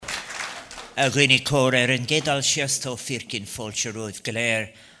A gine cór an gédal siastó fircin fóilte roiv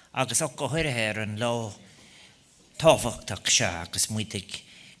galéir agus gohuiir an lá táhachtach se agus muidig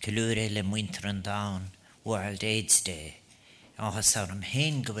cilúre le muinter an down World AIDS Day. Áhas am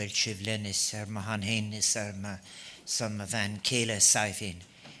héin gohfuil sibh lennis ma han hénis ma san ma van céile saifin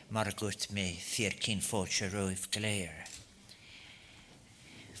mar a gút mé fircin fóilte roiv galéir.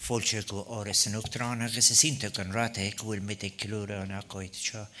 Fóilte go áras an Uachtarán agus is ínta gan rata bhfuil mit ag cilúra an acóid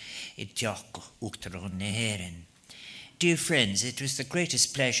seo I deach Uachtarán na hÉireann. Dear friends, it was the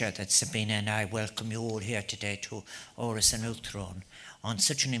greatest pleasure that Sabina and I welcome you all here today to Áras an Uachtarán on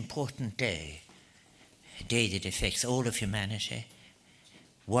such an important day, a day that affects all of humanity,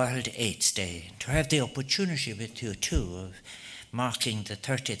 World AIDS Day, to have the opportunity with you too of marking the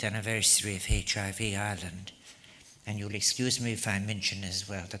 30th anniversary of HIV Ireland. And you'll excuse me if I mention as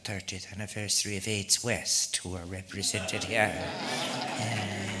well the 30th anniversary of AIDS West, who are represented here.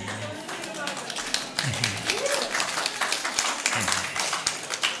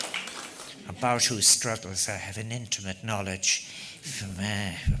 About whose struggles I have an intimate knowledge from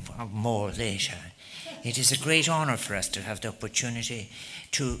more later. It is a great honor for us to have the opportunity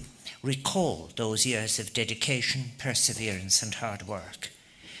to recall those years of dedication, perseverance, and hard work.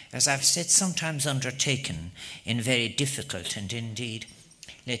 As I've said, sometimes undertaken in very difficult and indeed,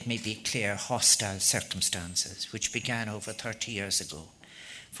 let me be clear, hostile circumstances, which began over 30 years ago.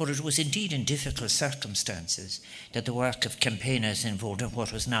 For it was indeed in difficult circumstances that the work of campaigners involved in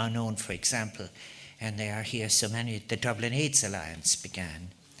what was now known, for example, and there are here so many, the Dublin AIDS Alliance began.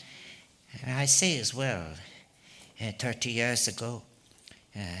 And I say as well, 30 years ago,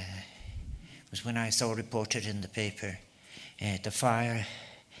 was when I saw reported in the paper the fire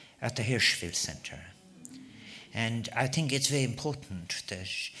at the Hirschfeld Centre. And I think it's very important that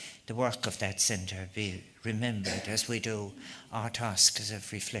the work of that centre be remembered as we do our tasks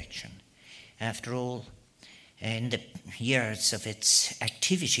of reflection. After all, in the years of its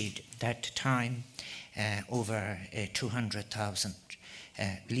activity at that time, over 200,000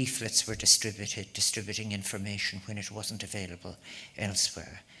 leaflets were distributing information when it wasn't available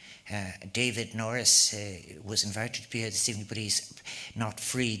elsewhere. David Norris was invited to be here this evening, but he's not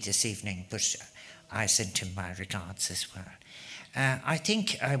free this evening, but I sent him my regards as well. I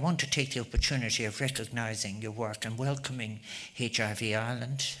think I want to take the opportunity of recognising your work and welcoming HIV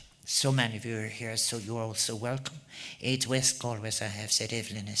Ireland. So many of you are here, so you're also welcome. AIDS West Galway, as I have said,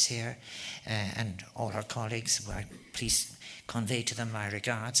 Evelyn is here, and all her colleagues. Well, please convey to them my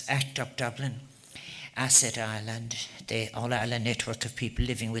regards. ACT UP Dublin, Asset Ireland, the All Ireland Network of People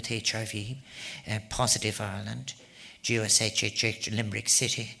Living with HIV, Positive Ireland, GUSHH Limerick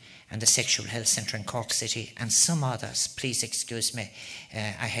City, and the Sexual Health Centre in Cork City, and some others. Please excuse me.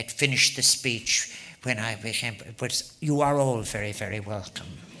 I had finished the speech when I became, but you are all very, very welcome.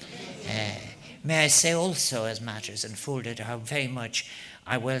 May I say also, as matters unfolded, how very much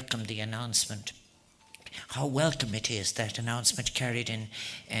I welcome the announcement. How welcome it is, that announcement carried in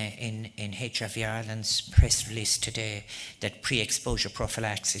HIV Ireland's press release today, that pre-exposure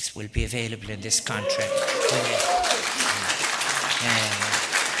prophylaxis will be available in this country.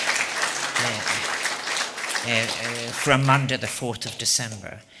 From Monday the 4th of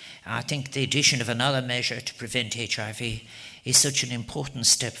December. I think the addition of another measure to prevent HIV is such an important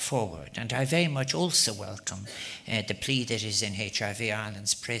step forward, and I very much also welcome the plea that is in HIV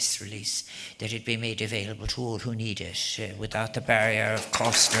Ireland's press release that it be made available to all who need it without the barrier of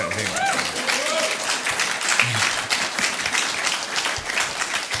cost or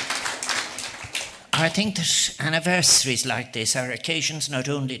I think that anniversaries like this are occasions not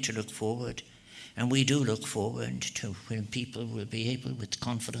only to look forward, and we do look forward to when people will be able, with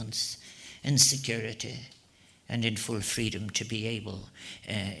confidence and security and in full freedom, to be able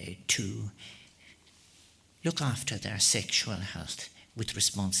to look after their sexual health with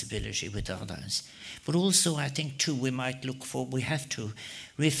responsibility with others. But also, I think, too, we have to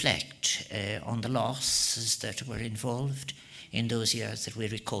reflect on the losses that were involved in those years that we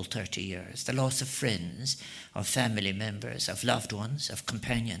recall 30 years. The loss of friends, of family members, of loved ones, of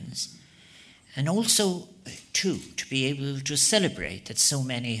companions. And also, too, to be able to celebrate that so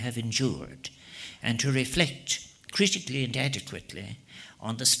many have endured and to reflect critically and adequately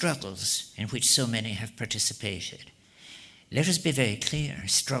on the struggles in which so many have participated. Let us be very clear, the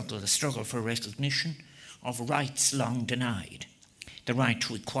struggle for recognition of rights long denied, the right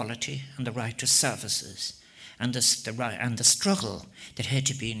to equality and the right to services, and the struggle that had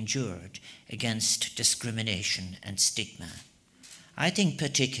to be endured against discrimination and stigma. I think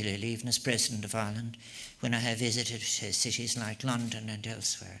particularly, even as President of Ireland, when I have visited cities like London and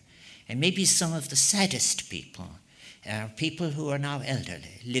elsewhere, and maybe some of the saddest people are people who are now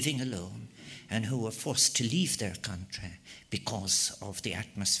elderly, living alone, and who were forced to leave their country because of the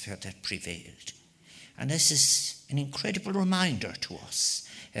atmosphere that prevailed. And this is an incredible reminder to us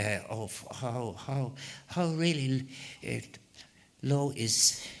of how really law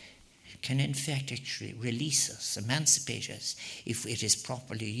can in fact actually release us, emancipate us if it is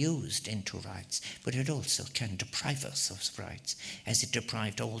properly used into rights, but it also can deprive us of rights, as it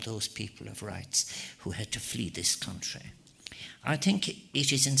deprived all those people of rights who had to flee this country. I think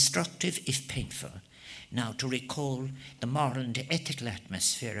it is instructive, if painful, now to recall the moral and ethical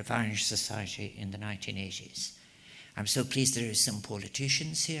atmosphere of Irish society in the 1980s. I'm so pleased there are some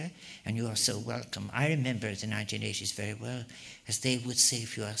politicians here, and you are so welcome. I remember the 1980s very well, as they would say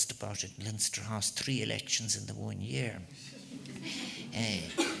if you asked about it in Leinster House, 3 elections in the 1 year.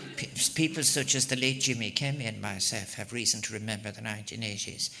 People such as the late Jimmy Kemmy and myself have reason to remember the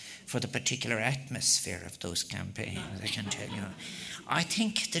 1980s for the particular atmosphere of those campaigns, I can tell you. I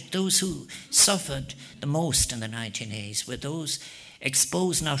think that those who suffered the most in the 1980s were those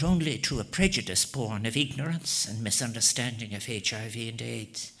exposed not only to a prejudice born of ignorance and misunderstanding of HIV and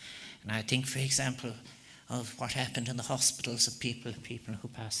AIDS, and I think, for example, of what happened in the hospitals of people who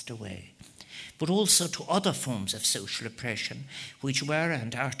passed away, but also to other forms of social oppression which were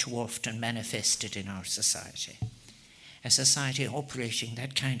and are too often manifested in our society. A society operating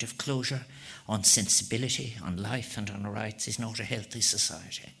that kind of closure on sensibility, on life and on rights is not a healthy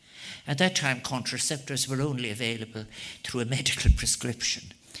society. At that time, contraceptives were only available through a medical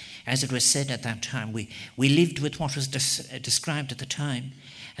prescription. As it was said at that time, we lived with what was described at the time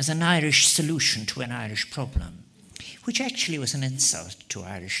as an Irish solution to an Irish problem, which actually was an insult to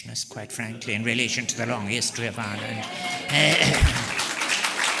Irishness, quite frankly, in relation to the long history of Ireland.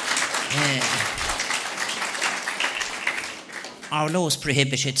 Our laws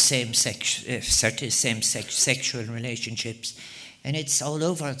prohibited same-sex sexual relationships, and it's all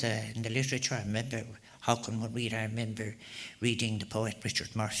over in the literature. I remember I remember reading the poet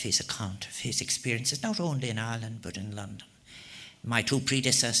Richard Murphy's account of his experiences, not only in Ireland but in London. My 2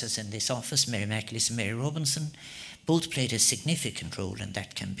 predecessors in this office, Mary McAleese and Mary Robinson, both played a significant role in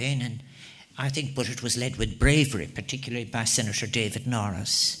that campaign, and I think but it was led with bravery, particularly by Senator David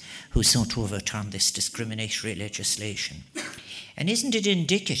Norris, who sought to overturn this discriminatory legislation. And isn't it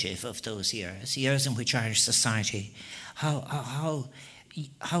indicative of those years in which Irish society, how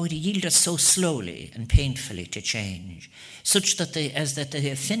it yielded so slowly and painfully to change, such that the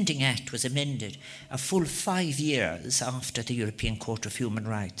offending act was amended a full 5 years after the European Court of Human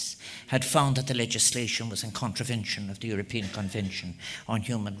Rights had found that the legislation was in contravention of the European Convention on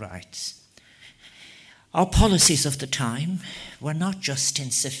Human Rights. Our policies of the time were not just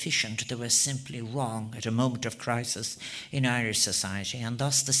insufficient, they were simply wrong at a moment of crisis in Irish society, and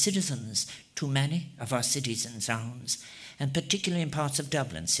thus the citizens, too many of our cities and towns, and particularly in parts of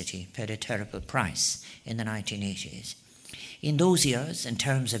Dublin City, paid a terrible price in the 1980s. In those years, in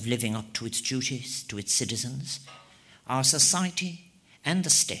terms of living up to its duties, to its citizens, our society and the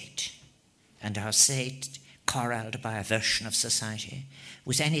state, and our state corralled by a version of society,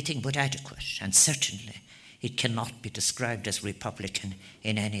 was anything but adequate, and certainly it cannot be described as republican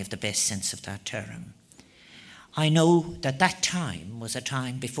in any of the best sense of that term. I know that that time was a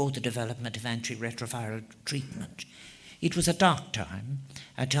time before the development of antiretroviral treatment. It was a dark time,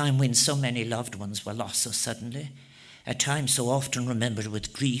 a time when so many loved ones were lost so suddenly, a time so often remembered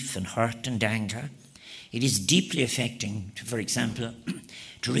with grief and hurt and anger. It is deeply affecting, for example,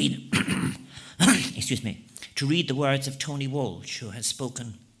 to read to read the words of Tony Walsh, who has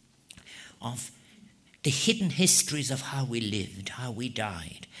spoken of the hidden histories of how we lived, how we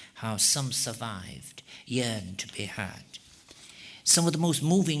died, how some survived, yearned to be heard. Some of the most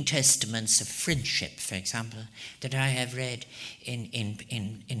moving testaments of friendship, for example, that I have read in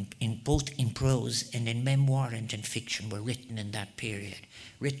both in prose and in memoir and in fiction were written in that period,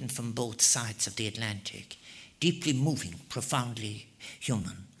 written from both sides of the Atlantic, deeply moving, profoundly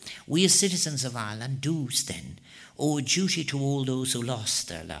human. We as citizens of Ireland do then owe a duty to all those who lost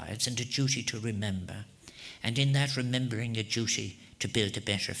their lives and a duty to remember, and in that remembering a duty to build a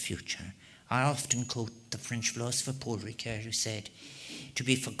better future. I often quote the French philosopher Paul Ricoeur, who said, "To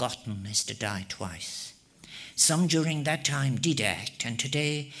be forgotten is to die twice." Some during that time did act, and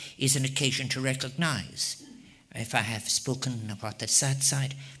today is an occasion to recognize, if I have spoken about the sad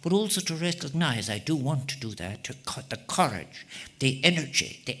side, but also to recognize, I do want to do that, the courage, the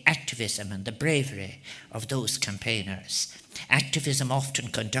energy, the activism and the bravery of those campaigners. Activism often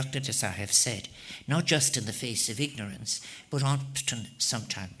conducted, as I have said, not just in the face of ignorance, but often,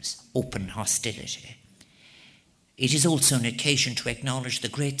 sometimes, open hostility. It is also an occasion to acknowledge the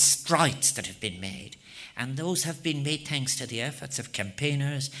great strides that have been made And those have been made thanks to the efforts of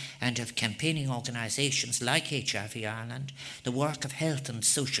campaigners and of campaigning organisations like HIV Ireland, the work of health and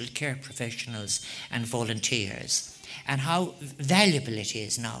social care professionals and volunteers, and how valuable it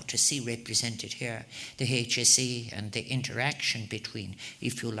is now to see represented here the HSE and the interaction between,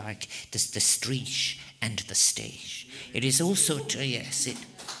 if you like, the street and the state. It is also,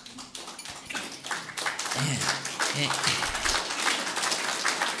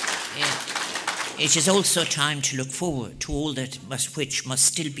 it is also time to look forward to all that which must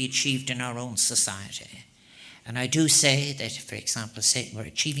still be achieved in our own society. And I do say that, for example, we're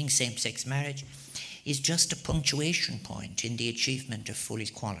achieving same-sex marriage is just a punctuation point in the achievement of full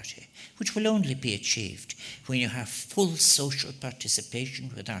equality, which will only be achieved when you have full social participation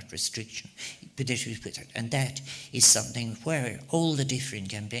without restriction. And that is something where all the different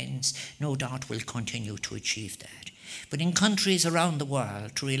campaigns, no doubt, will continue to achieve that. But in countries around the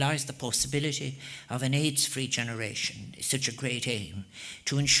world, to realise the possibility of an AIDS-free generation is such a great aim,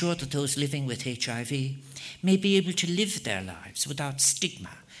 to ensure that those living with HIV may be able to live their lives without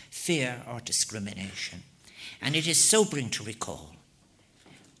stigma, fear or discrimination. And it is sobering to recall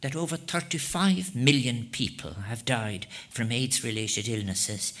that over 35 million people have died from AIDS-related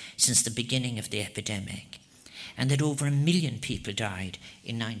illnesses since the beginning of the epidemic, and that over 1 million people died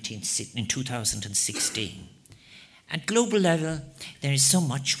in 2016. At global level, there is so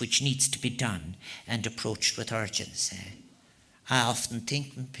much which needs to be done and approached with urgency. I often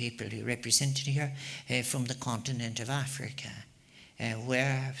think when people represented here from the continent of Africa,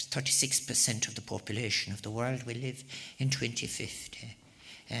 where 36% of the population of the world will live in 2050.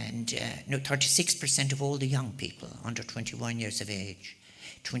 And 36% of all the young people under 21 years of age,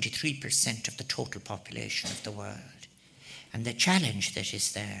 23% of the total population of the world. And the challenge that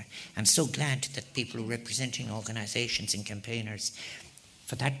is there, I'm so glad that people representing organisations and campaigners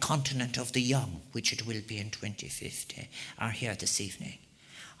for that continent of the young, which it will be in 2050, are here this evening.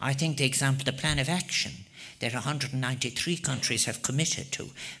 I think the plan of action that 193 countries have committed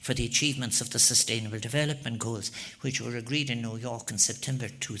to for the achievements of the Sustainable Development Goals, which were agreed in New York in September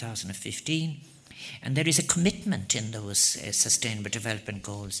 2015, and there is a commitment in those Sustainable Development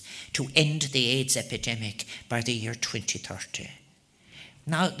Goals to end the AIDS epidemic by the year 2030.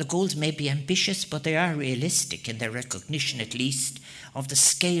 Now, the goals may be ambitious, but they are realistic in their recognition, at least, of the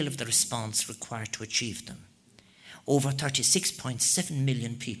scale of the response required to achieve them. Over 36.7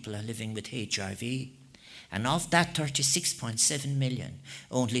 million people are living with HIV, and of that 36.7 million,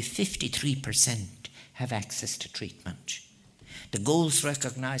 only 53% have access to treatment. The goals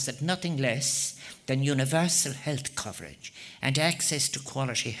recognise that nothing less than universal health coverage and access to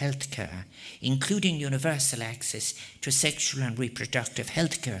quality health care, including universal access to sexual and reproductive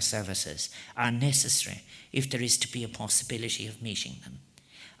health care services, are necessary if there is to be a possibility of meeting them.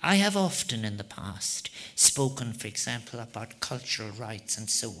 I have often in the past spoken, for example, about cultural rights and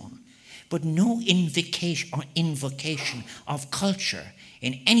so on, but no invocation of culture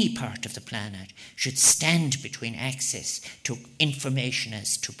in any part of the planet should stand between access to information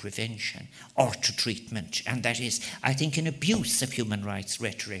as to prevention or to treatment. And that is, I think, an abuse of human rights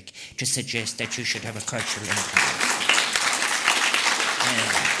rhetoric to suggest that you should have a cultural impact.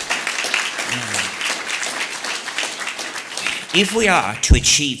 If we are to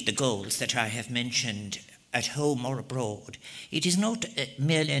achieve the goals that I have mentioned at home or abroad, it is not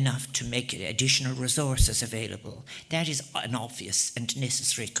merely enough to make additional resources available. That is an obvious and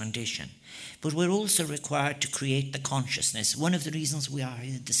necessary condition. But we're also required to create the consciousness, one of the reasons we are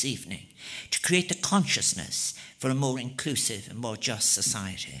here this evening, to create the consciousness for a more inclusive and more just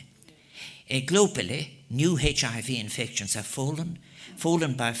society. Globally, new HIV infections have fallen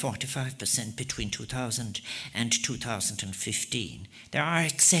by 45% between 2000 and 2015. There are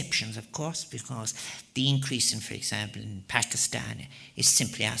exceptions, of course, because the increase in, for example, in Pakistan is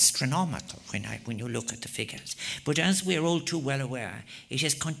simply astronomical when you look at the figures. But as we're all too well aware, it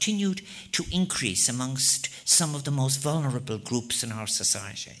has continued to increase amongst some of the most vulnerable groups in our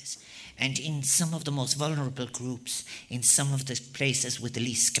societies. And in some of the most vulnerable groups, in some of the places with the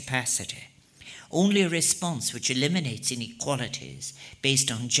least capacity. Only a response which eliminates inequalities based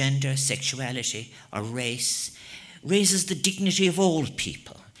on gender, sexuality, or race raises the dignity of all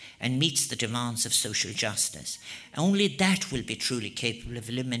people and meets the demands of social justice. Only that will be truly capable of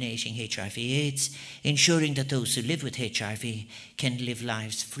eliminating HIV/AIDS, ensuring that those who live with HIV can live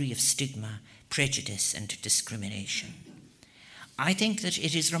lives free of stigma, prejudice, and discrimination. I think that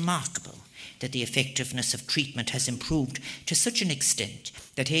it is remarkable that the effectiveness of treatment has improved to such an extent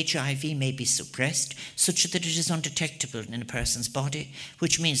that HIV may be suppressed, such that it is undetectable in a person's body,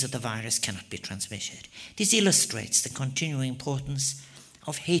 which means that the virus cannot be transmitted. This illustrates the continuing importance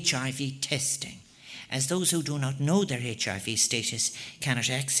of HIV testing as those who do not know their HIV status cannot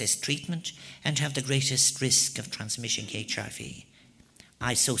access treatment and have the greatest risk of transmitting HIV.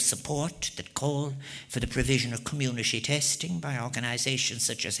 I so support that call for the provision of community testing by organisations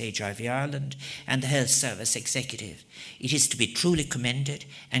such as HIV Ireland and the Health Service Executive. It is to be truly commended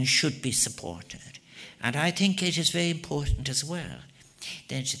and should be supported. And I think it is very important as well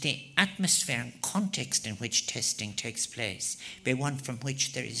that the atmosphere and context in which testing takes place be one from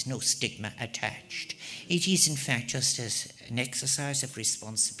which there is no stigma attached. It is in fact just as an exercise of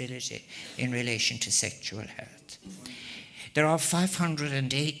responsibility in relation to sexual health. There are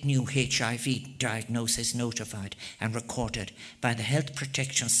 508 new HIV diagnoses notified and recorded by the Health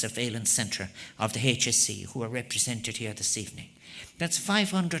Protection Surveillance Centre of the HSE, who are represented here this evening. That's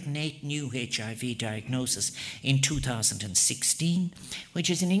 508 new HIV diagnoses in 2016, which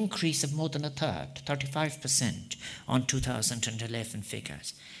is an increase of more than a third, 35% on 2011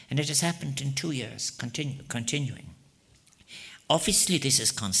 figures. And it has happened in 2 years, continuing. Obviously, this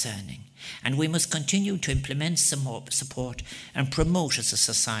is concerning, and we must continue to implement some more support and promote as a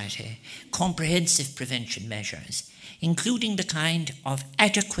society comprehensive prevention measures, including the kind of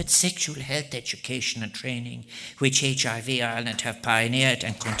adequate sexual health education and training which HIV Ireland have pioneered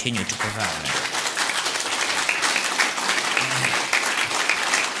and continue to provide.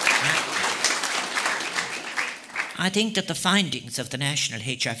 I think that the findings of the National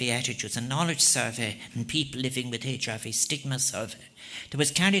HIV Attitudes and Knowledge Survey and People Living with HIV Stigma Survey that was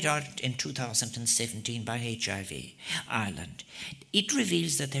carried out in 2017 by HIV Ireland, it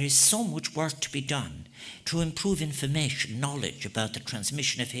reveals that there is so much work to be done to improve information, knowledge about the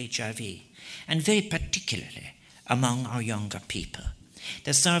transmission of HIV, and very particularly among our younger people.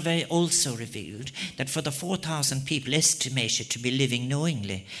 The survey also revealed that for the 4,000 people estimated to be living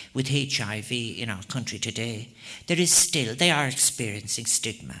knowingly with HIV in our country today, they are experiencing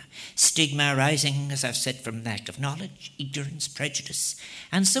stigma. Stigma arising, as I've said, from lack of knowledge, ignorance, prejudice,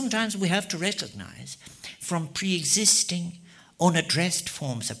 and sometimes we have to recognise from pre-existing unaddressed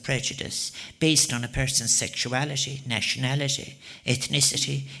forms of prejudice based on a person's sexuality, nationality,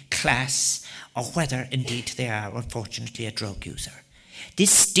 ethnicity, class, or whether indeed they are unfortunately a drug user.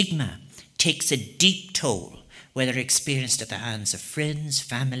 This stigma takes a deep toll, whether experienced at the hands of friends,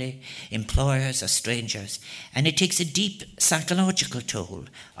 family, employers, or strangers, and it takes a deep psychological toll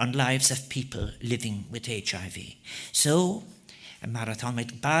on lives of people living with HIV. So,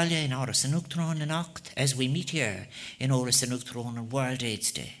 Marathonic Balia in Áras an Uachtaráin in Acht, as we meet here in Áras an Uachtaráin on World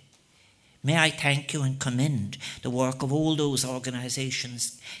AIDS Day, may I thank you and commend the work of all those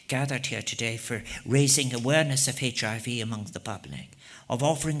organisations gathered here today for raising awareness of HIV among the public, of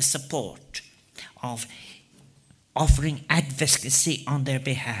offering support, of offering advocacy on their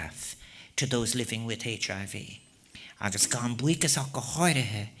behalf to those living with HIV. Agus gan buigas ach go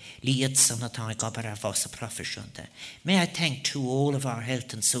háirithe líiad san atá gobar ar bhás a profisiúnta. May I thank to all of our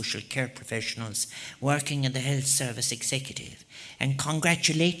health and social care professionals working in the Health Service Executive and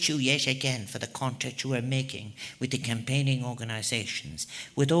congratulate you yet again for the contact you are making with the campaigning organisations,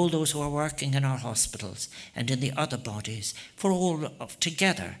 with all those who are working in our hospitals and in the other bodies, for all of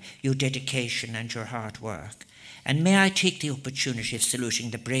together your dedication and your hard work. And may I take the opportunity of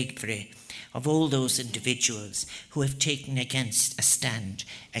saluting the bravery of all those individuals who have taken a stand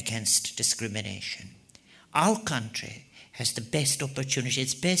against discrimination. Our country has the best opportunity,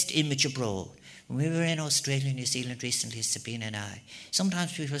 its best image abroad. When we were in Australia, New Zealand recently, Sabina and I,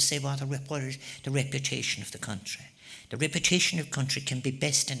 sometimes people say, what is the reputation of the country? The reputation of the country can be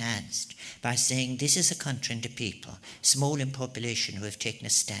best enhanced by saying this is a country and a people, small in population, who have taken a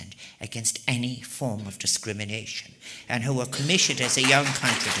stand against any form of discrimination and who are committed as a young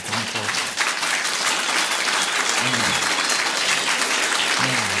country to come forward.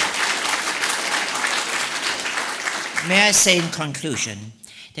 May I say in conclusion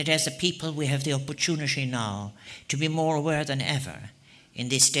that as a people we have the opportunity now to be more aware than ever in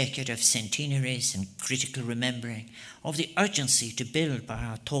this decade of centenaries and critical remembering of the urgency to build by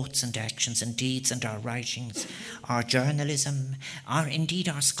our thoughts and actions and deeds and our writings, our journalism, indeed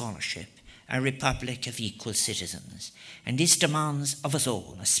our scholarship, a republic of equal citizens. And this demands of us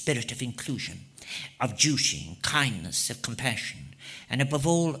all a spirit of inclusion, of duty and kindness, of compassion, and above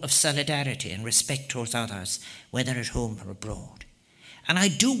all of solidarity and respect towards others, whether at home or abroad. And I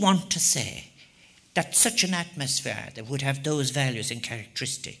do want to say that such an atmosphere that would have those values and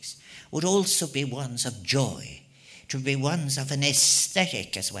characteristics would also be ones of joy, to be ones of an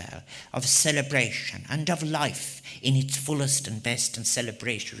aesthetic as well, of celebration and of life in its fullest and best and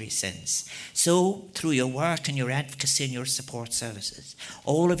celebratory sense. So, through your work and your advocacy and your support services,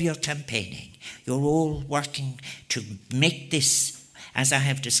 all of your campaigning, you're all working to make this as I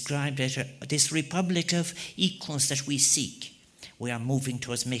have described it, this republic of equals that we seek, we are moving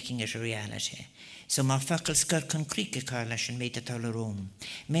towards making it a reality. So mar fakal skar con creek carlash made the room.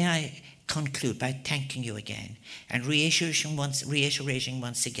 May I conclude by thanking you again and reiterating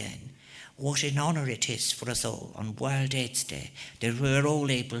once again what an honour it is for us all on World AIDS Day that we're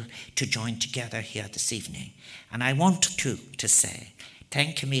all able to join together here this evening. And I want to say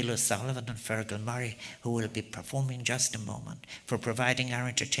thank Camille O'Sullivan and Fergal Murray, who will be performing in just a moment, for providing our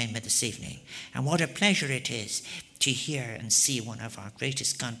entertainment this evening. And what a pleasure it is to hear and see one of our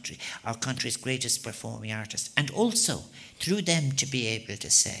country's greatest performing artists, and also through them to be able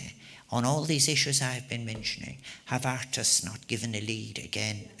to say, on all these issues I've been mentioning, have artists not given a lead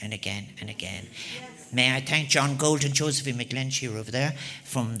again and again and again? Yes. May I thank John Gold and Josephine McGlinchey over there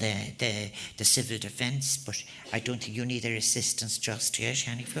from the Civil Defence, but I don't think you need their assistance just yet,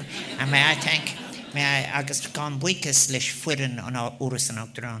 Hanniful. And may I August Gan Wickes Lish Furin on Urus and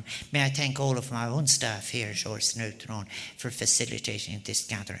Octron. May I thank all of my own staff here at Urus and Octron for facilitating this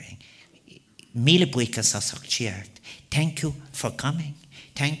gathering. Mille Wickes Osok. Thank you for coming.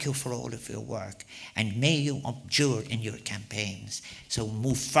 Thank you for all of your work, and may you endure in your campaigns, so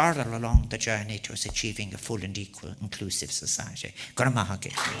move further along the journey towards achieving a full and equal inclusive society.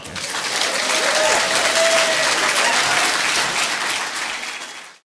 Garamaha.